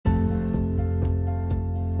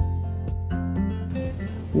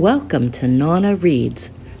Welcome to Nana Reads,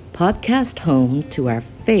 podcast home to our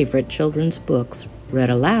favorite children's books read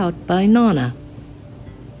aloud by Nana.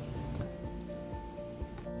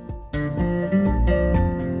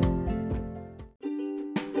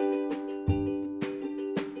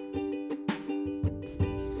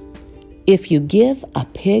 If You Give a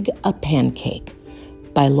Pig a Pancake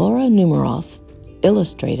by Laura Numeroff,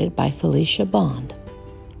 illustrated by Felicia Bond.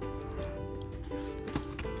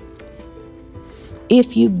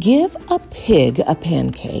 If you give a pig a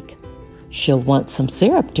pancake, she'll want some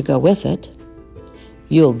syrup to go with it.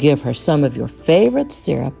 You'll give her some of your favorite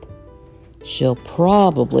syrup. She'll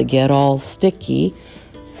probably get all sticky,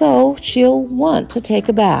 so she'll want to take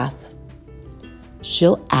a bath.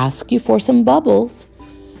 She'll ask you for some bubbles.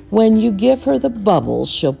 When you give her the bubbles,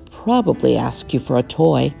 she'll probably ask you for a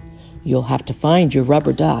toy. You'll have to find your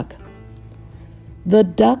rubber duck. The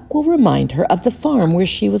duck will remind her of the farm where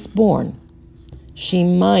she was born. She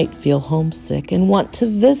might feel homesick and want to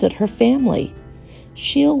visit her family.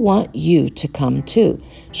 She'll want you to come too.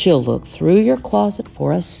 She'll look through your closet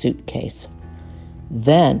for a suitcase.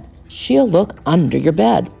 Then she'll look under your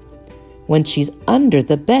bed. When she's under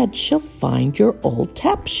the bed, she'll find your old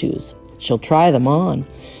tap shoes. She'll try them on.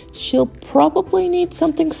 She'll probably need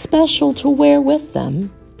something special to wear with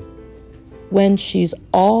them. When she's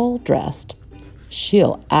all dressed,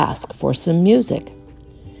 she'll ask for some music.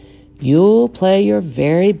 You'll play your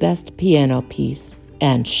very best piano piece,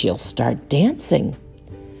 and she'll start dancing.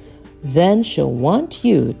 Then she'll want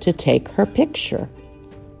you to take her picture,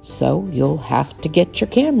 so you'll have to get your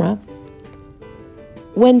camera.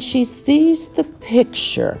 When she sees the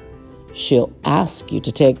picture, she'll ask you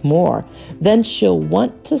to take more. Then she'll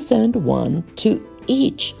want to send one to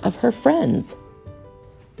each of her friends.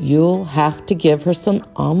 You'll have to give her some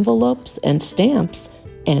envelopes and stamps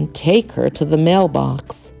and take her to the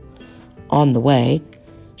mailbox. On the way,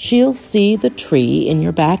 she'll see the tree in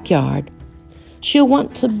your backyard. She'll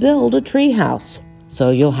want to build a tree house,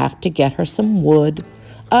 so you'll have to get her some wood,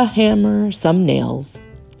 a hammer, some nails.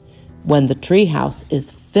 When the tree house is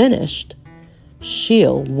finished,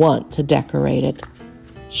 she'll want to decorate it.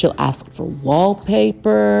 She'll ask for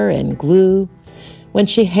wallpaper and glue. When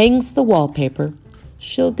she hangs the wallpaper,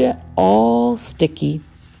 she'll get all sticky.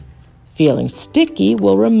 Feeling sticky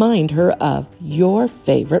will remind her of your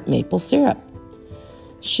favorite maple syrup.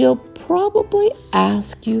 She'll probably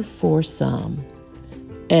ask you for some.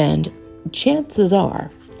 And chances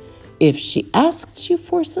are, if she asks you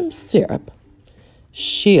for some syrup,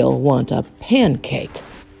 she'll want a pancake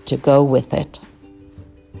to go with it.